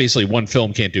 obviously one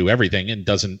film can't do everything and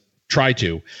doesn't try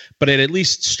to, but it at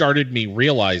least started me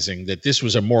realizing that this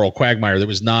was a moral quagmire that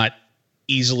was not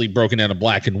easily broken down to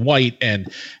black and white,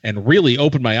 and really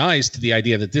opened my eyes to the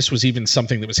idea that this was even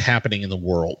something that was happening in the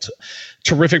world.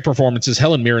 Terrific performances.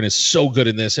 Helen Mirren is so good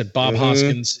in this, and Bob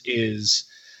Hoskins is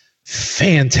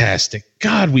fantastic.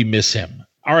 God, we miss him.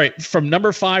 All right, from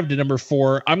number 5 to number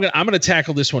 4, I'm gonna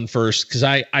tackle this one first because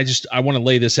I want to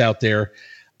lay this out there.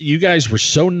 You guys were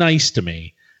so nice to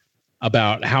me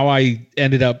about how I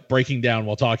ended up breaking down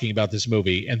while talking about this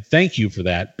movie, and thank you for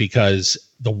that, because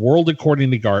The World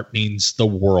According to Garp means the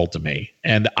world to me,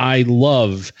 and I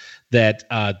love that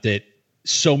that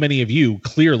so many of you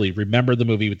clearly remember the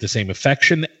movie with the same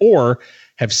affection or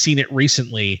have seen it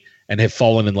recently and have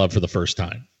fallen in love for the first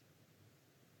time.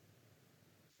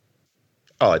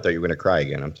 Oh, I thought you were going to cry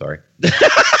again. I'm sorry.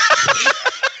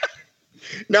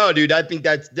 No, dude, I think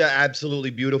that's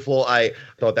absolutely beautiful. I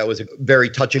thought that was a very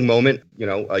touching moment. You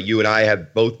know, you and I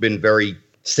have both been very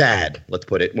sad, let's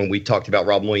put it, when we talked about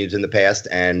Robin Williams in the past.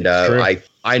 And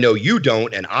I know you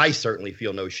don't, and I certainly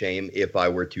feel no shame if I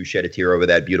were to shed a tear over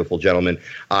that beautiful gentleman.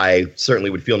 I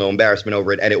certainly would feel no embarrassment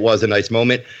over it, and it was a nice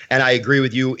moment. And I agree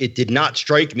with you. It did not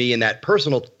strike me in that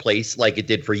personal place like it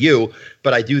did for you,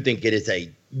 but I do think it is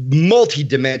a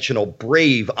multi-dimensional,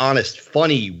 brave, honest,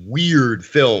 funny, weird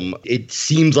film. It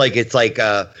seems like it's like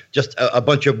just a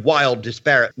bunch of wild,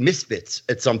 disparate misfits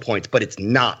at some points, but it's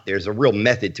not. There's a real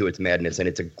method to its madness, and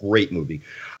it's a great movie.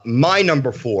 My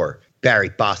number 4, Barry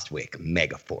Bostwick,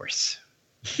 Megaforce.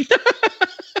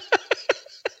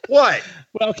 What?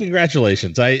 Well,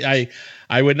 congratulations. I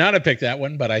would not have picked that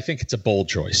one, but I think it's a bold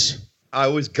choice. I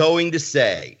was going to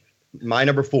say my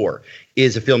number 4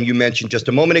 is a film you mentioned just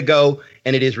a moment ago,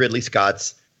 and it is Ridley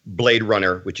Scott's Blade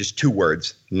Runner, which is 2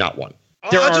 words, not 1.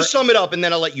 I'll just sum it up, and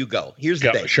then I'll let you go. Here's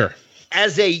the thing. Sure.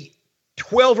 As a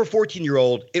 12 or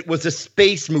 14-year-old, it was a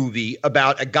space movie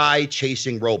about a guy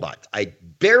chasing robots. I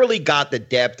barely got the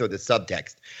depth or the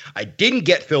subtext. I didn't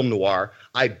get film noir.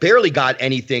 I barely got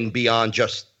anything beyond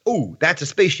just, oh, that's a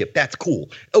spaceship. That's cool.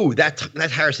 Oh, that's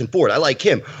Harrison Ford. I like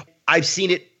him. I've seen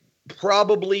it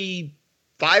probably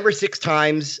 5 or 6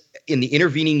 times in the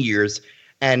intervening years.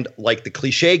 And like the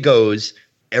cliche goes,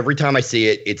 every time I see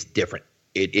it, it's different.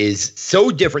 It is so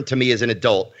different to me as an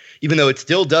adult, even though it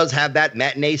still does have that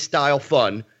matinee style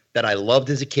fun that I loved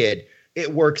as a kid.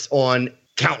 It works on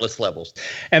countless levels.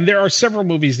 And there are several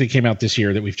movies that came out this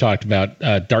year that we've talked about,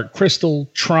 Dark Crystal,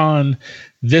 Tron,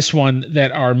 this one,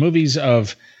 that are movies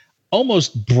of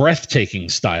almost breathtaking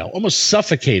style, almost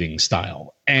suffocating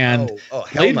style. And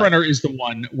Blade Runner is the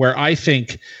one where I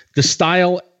think the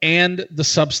style and the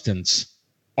substance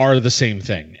are the same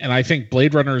thing. And I think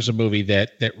Blade Runner is a movie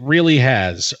that really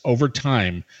has, over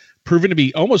time, proven to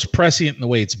be almost prescient in the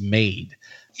way it's made.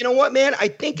 You know what, man? I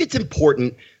think it's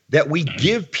important that we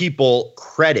give people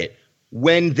credit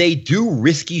when they do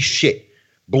risky shit.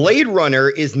 Blade Runner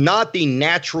is not the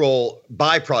natural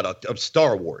byproduct of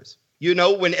Star Wars. You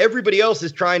know, when everybody else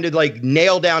is trying to like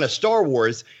nail down a Star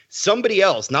Wars, somebody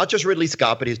else, not just Ridley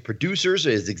Scott, but his producers,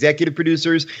 his executive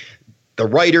producers, the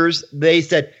writers, they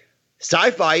said,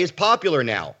 sci-fi is popular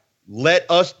now. Let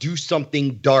us do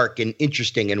something dark and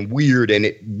interesting and weird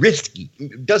and risky.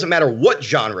 It doesn't matter what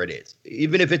genre it is.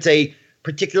 Even if it's a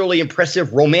particularly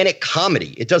impressive romantic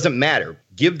comedy, it doesn't matter.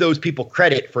 Give those people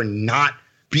credit for not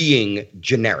being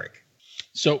generic.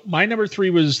 So my number 3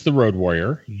 was The Road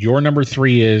Warrior. Your number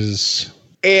 3 is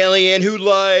Alien Who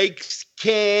Likes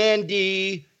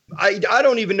Candy. I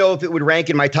don't even know if it would rank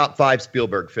in my top 5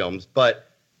 Spielberg films, but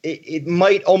it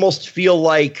might almost feel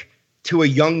like, to a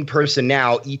young person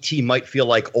now, E.T. might feel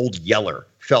like Old Yeller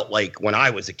felt like when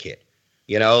I was a kid.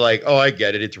 You know, like, oh, I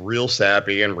get it. It's real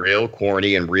sappy and real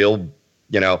corny and real,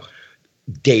 you know,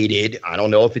 dated. I don't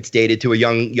know if it's dated to a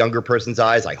younger person's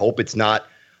eyes. I hope it's not.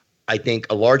 I think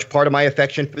a large part of my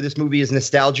affection for this movie is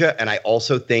nostalgia, and I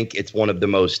also think it's one of the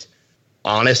most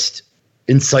honest,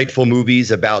 insightful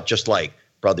movies about just like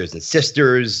brothers and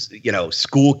sisters, you know,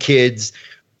 school kids,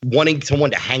 wanting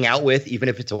someone to hang out with, even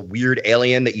if it's a weird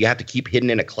alien that you have to keep hidden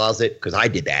in a closet, because I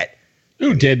did that.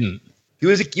 Who didn't? He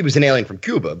was an alien from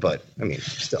Cuba, but I mean,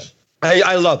 still.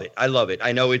 I love it. I love it.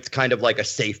 I know it's kind of like a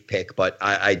safe pick, but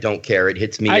I don't care. It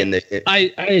hits me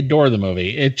I adore the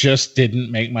movie. It just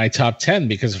didn't make my top 10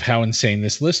 because of how insane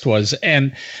this list was.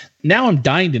 And now I'm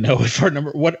dying to know if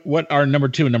what our number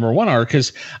 2 and number 1 are,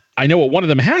 because I know what one of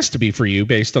them has to be for you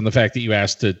based on the fact that you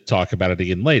asked to talk about it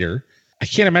again later. I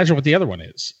can't imagine what the other one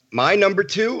is. My number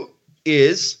 2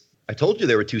 is, I told you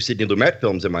there were 2 Sidney Lumet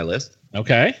films in my list.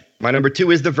 Okay. My number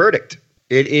 2 is The Verdict.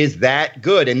 It is that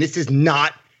good. And this is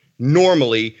not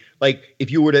normally, like,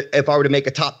 if I were to make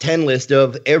a top 10 list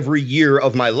of every year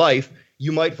of my life,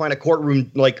 you might find a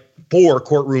courtroom, like 4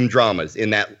 courtroom dramas in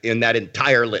that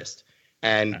entire list.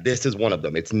 And this is one of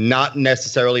them. It's not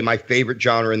necessarily my favorite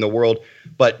genre in the world,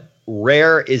 but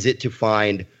rare is it to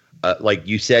find, like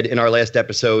you said in our last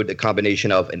episode, a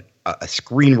combination of a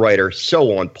screenwriter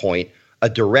so on point, a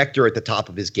director at the top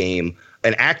of his game,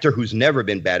 an actor who's never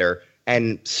been better,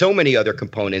 and so many other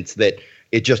components that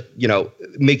it just, you know,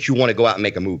 makes you want to go out and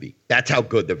make a movie. That's how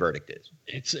good The Verdict is.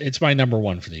 It's my number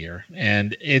 1 for the year.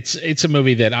 And it's a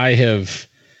movie that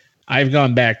I've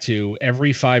gone back to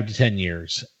every 5 to 10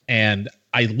 years. And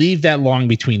I leave that long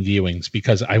between viewings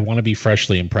because I want to be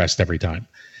freshly impressed every time.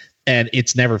 And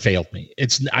it's never failed me.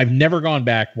 I've never gone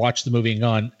back, watched the movie and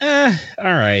gone, all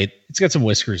right, it's got some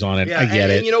whiskers on it. Yeah, I get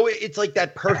it. You know, it's like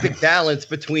that perfect balance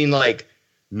between like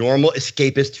normal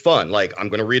escapist fun. Like, I'm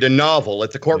going to read a novel.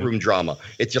 It's a courtroom drama.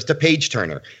 It's just a page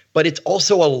turner. But it's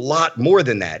also a lot more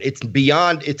than that. It's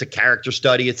beyond. It's a character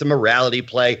study. It's a morality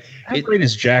play. How great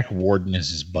is Jack Warden as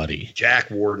his buddy?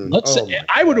 Jack Warden.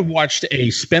 I would have watched a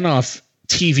spinoff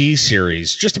TV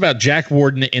series just about Jack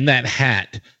Warden in that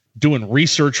hat doing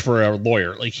research for a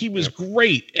lawyer. Like, he was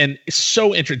great and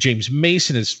so interesting. James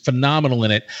Mason is phenomenal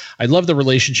in it. I love the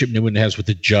relationship Newman has with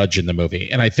the judge in the movie.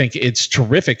 And I think it's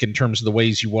terrific in terms of the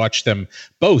ways you watch them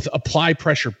both apply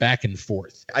pressure back and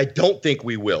forth. I don't think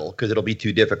we will, because it'll be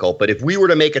too difficult. But if we were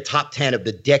to make a top 10 of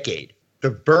the decade,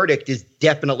 The Verdict is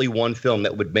definitely one film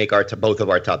that would make both of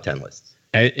our top 10 lists.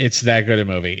 It's that good a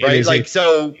movie. Right.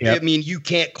 I mean, you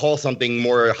can't call something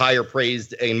more higher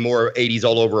praised and more 80s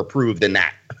all over approved than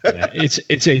that.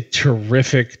 It's a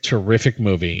terrific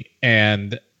movie.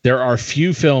 And there are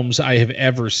few films I have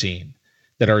ever seen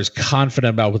that are as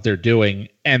confident about what they're doing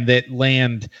and that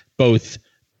land both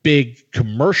big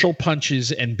commercial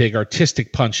punches and big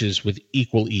artistic punches with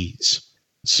equal ease.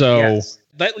 So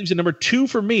that leaves a number 2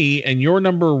 for me and your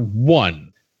number 1.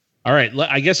 All right,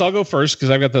 I guess I'll go first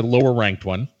because I've got the lower ranked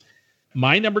one.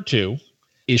 My number 2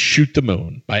 is Shoot the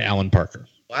Moon by Alan Parker.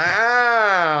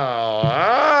 Wow.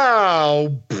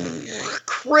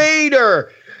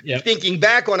 Crater. Yep. Thinking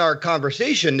back on our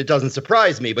conversation, it doesn't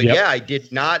surprise me. But I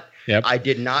did not. Yep. I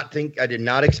did not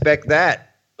expect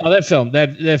that. Oh, that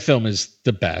film is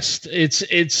the best.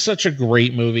 It's such a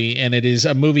great movie, and it is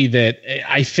a movie that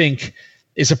I think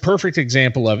is a perfect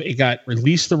example of it got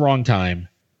released the wrong time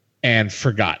and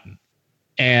forgotten.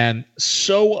 And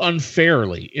so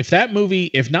unfairly, if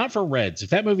not for Reds,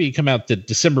 if that movie had come out the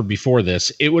December before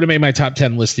this, it would have made my top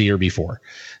 10 list the year before.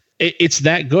 It's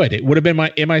that good. It would have been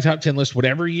in my top 10 list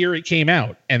whatever year it came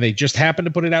out. And they just happened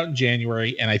to put it out in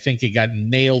January. And I think it got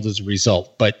nailed as a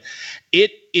result. But it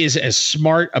is as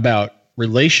smart about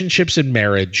relationships and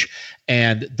marriage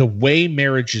and the way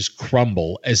marriages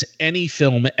crumble as any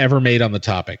film ever made on the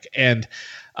topic. And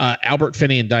Albert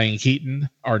Finney and Diane Keaton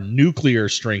are nuclear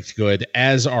strength good,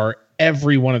 as are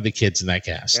every one of the kids in that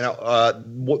cast. You know,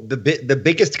 the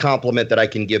biggest compliment that I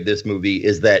can give this movie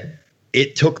is that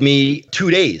it took me 2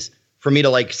 days for me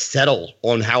to settle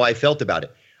on how I felt about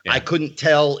it. Yeah. I couldn't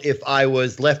tell if I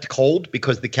was left cold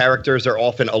because the characters are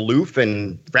often aloof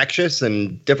and fractious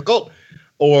and difficult,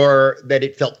 or that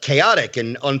it felt chaotic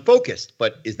and unfocused.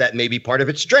 But is that maybe part of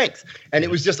its strength? And it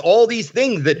was just all these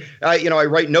things that, I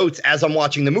write notes as I'm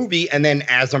watching the movie. And then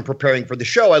as I'm preparing for the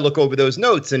show, I look over those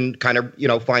notes and kind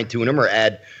of, fine tune them or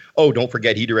add, oh, don't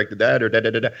forget he directed that or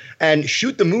da-da-da-da. And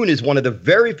Shoot the Moon is one of the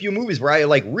very few movies where I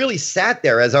really sat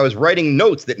there as I was writing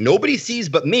notes that nobody sees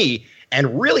but me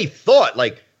and really thought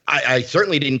I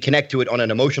certainly didn't connect to it on an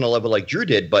emotional level like Drew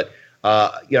did, but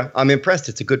I'm impressed.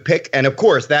 It's a good pick. And of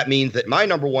course, that means that my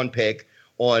number 1 pick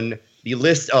on the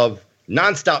list of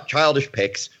nonstop childish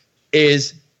picks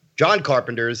is John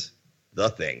Carpenter's The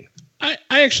Thing. I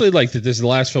actually like that this is the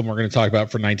last film we're going to talk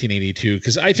about for 1982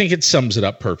 because I think it sums it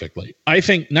up perfectly. I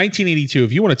think 1982,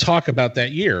 if you want to talk about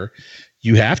that year,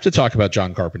 you have to talk about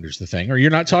John Carpenter's The Thing, or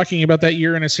you're not talking about that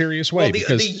year in a serious way.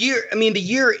 Well, the year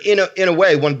in a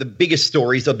way, one of the biggest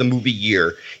stories of the movie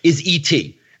year is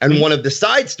E.T., and one of the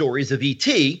side stories of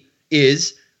E.T.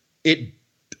 is it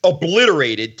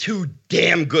obliterated 2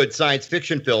 damn good science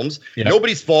fiction films. Yep.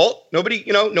 Nobody's fault. Nobody,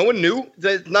 no one knew.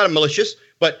 It's not a malicious,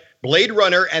 but Blade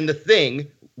Runner and The Thing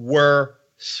were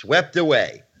swept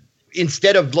away.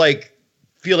 Instead of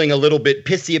feeling a little bit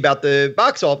pissy about the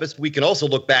box office, we can also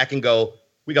look back and go,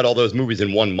 we got all those movies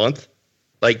in 1 month.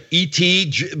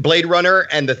 E.T., Blade Runner,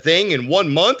 and The Thing in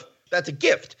 1 month. That's a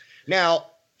gift. Now,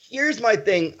 here's my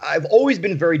thing. I've always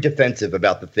been very defensive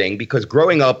about The Thing because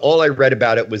growing up, all I read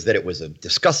about it was that it was a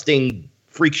disgusting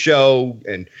freak show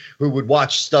and who would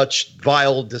watch such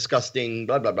vile, disgusting,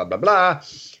 blah, blah, blah, blah, blah.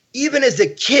 Even as a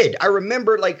kid, I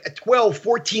remember at 12,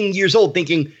 14 years old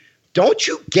thinking, don't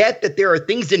you get that there are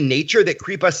things in nature that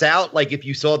creep us out? Like if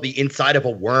you saw the inside of a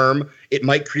worm, it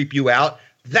might creep you out.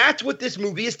 That's what this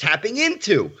movie is tapping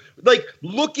into.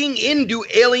 Looking into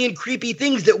alien creepy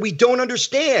things that we don't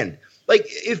understand.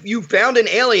 If you found an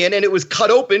alien and it was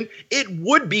cut open, it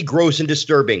would be gross and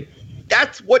disturbing.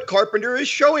 That's what Carpenter is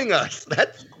showing us.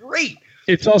 That's great.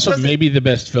 It's also maybe the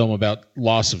best film about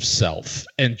loss of self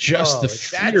and just the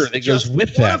fear that goes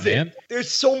with that, man. There's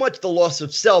so much the loss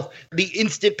of self, the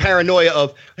instant paranoia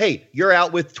of, hey, you're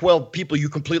out with 12 people you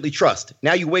completely trust.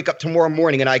 Now you wake up tomorrow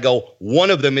morning and I go, one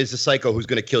of them is a psycho who's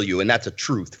going to kill you. And that's a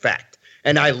truth fact.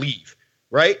 And I leave,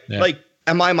 right? Yeah.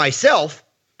 Am I myself?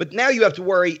 But now you have to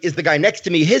worry, is the guy next to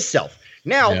me his self?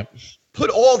 Now, put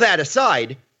all that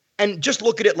aside and just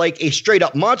look at it like a straight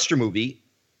up monster movie.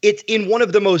 It's in one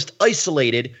of the most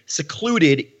isolated,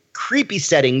 secluded, creepy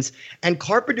settings, and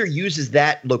Carpenter uses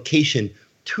that location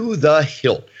to the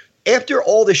hilt. After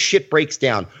all the shit breaks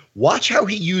down, watch how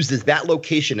he uses that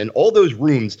location and all those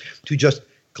rooms to just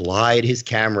glide his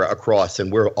camera across,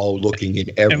 and we're all looking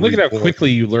in every And look at how corner.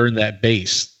 quickly you learn that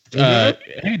base.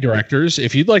 Hey, directors,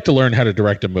 if you'd like to learn how to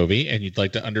direct a movie and you'd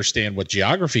like to understand what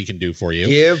geography can do for you,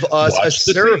 Give us a watch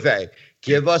the survey.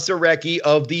 Give us a recce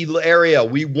of the area.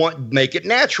 We want, make it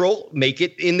natural, make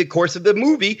it in the course of the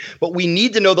movie, but we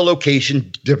need to know the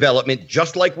location development,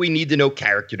 just like we need to know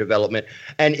character development.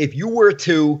 And if you were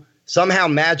to somehow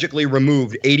magically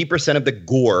remove 80% of the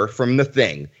gore from the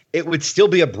thing, it would still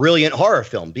be a brilliant horror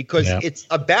film, because it's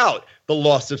about the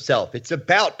loss of self. It's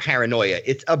about paranoia.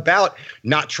 It's about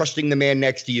not trusting the man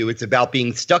next to you. It's about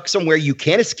being stuck somewhere you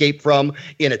can't escape from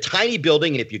in a tiny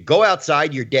building. And if you go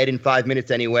outside, you're dead in 5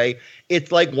 minutes anyway.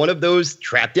 It's like one of those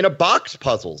trapped in a box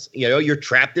puzzles. You know, you're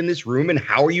trapped in this room, and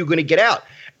how are you going to get out?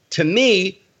 To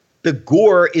me, the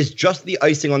gore is just the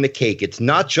icing on the cake. It's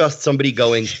not just somebody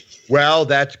going, well,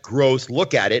 that's gross,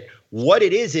 look at it. What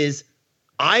it is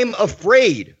I'm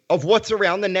afraid of what's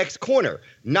around the next corner,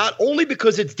 not only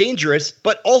because it's dangerous,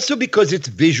 but also because it's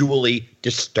visually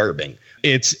disturbing.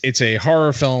 It's a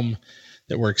horror film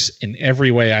that works in every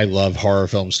way I love horror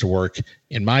films to work.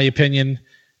 In my opinion,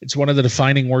 it's one of the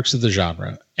defining works of the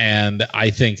genre. And I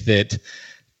think that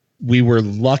we were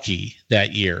lucky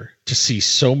that year to see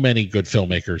so many good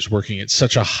filmmakers working at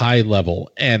such a high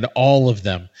level, and all of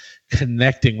them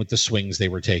connecting with the swings they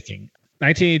were taking.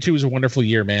 1982 was a wonderful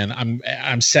year, man.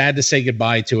 I'm sad to say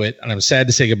goodbye to it, and I'm sad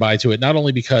to say goodbye to it not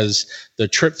only because the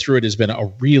trip through it has been a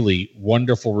really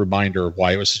wonderful reminder of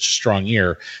why it was such a strong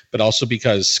year, but also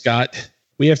because, Scott,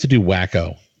 we have to do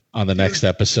Wacko on the next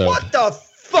episode. What the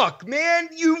fuck, man?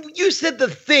 You said The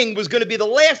Thing was going to be the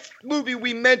last movie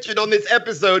we mentioned on this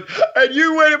episode, and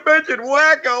you went and mentioned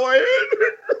Wacko.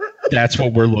 That's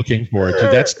what we're looking forward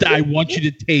to. I want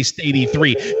you to taste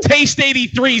 83. Taste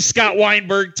 83, Scott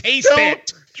Weinberg. Taste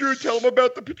it. Drew, tell him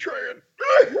about the Patreon.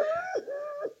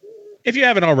 If you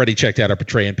haven't already checked out our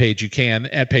Patreon page, you can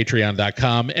at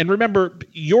patreon.com. And remember,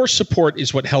 your support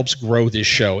is what helps grow this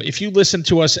show. If you listen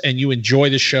to us and you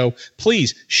enjoy the show,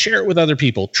 please share it with other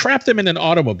people. Trap them in an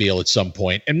automobile at some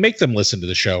point and make them listen to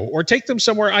the show, or take them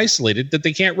somewhere isolated that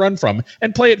they can't run from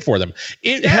and play it for them.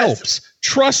 It helps.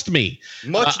 Trust me.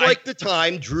 Much like the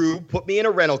time Drew put me in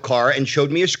a rental car and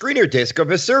showed me a screener disc of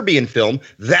a Serbian film,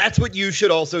 that's what you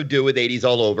should also do with 80s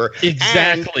All Over.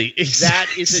 Exactly. And that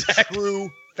is a true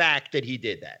fact that he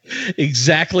did that.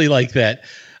 Exactly like that.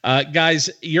 Guys,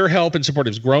 your help and support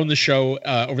has grown the show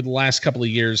over the last couple of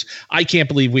years. I can't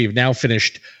believe we have now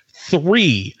finished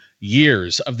 3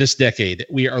 years of this decade.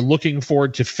 We are looking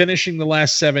forward to finishing the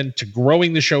last 7, to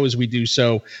growing the show as we do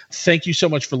so. Thank you so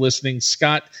much for listening.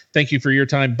 Scott, thank you for your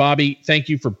time. Bobby, thank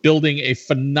you for building a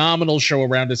phenomenal show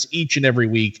around us each and every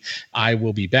week. I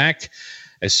will be back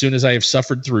as soon as I have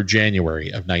suffered through January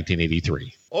of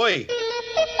 1983. Oi.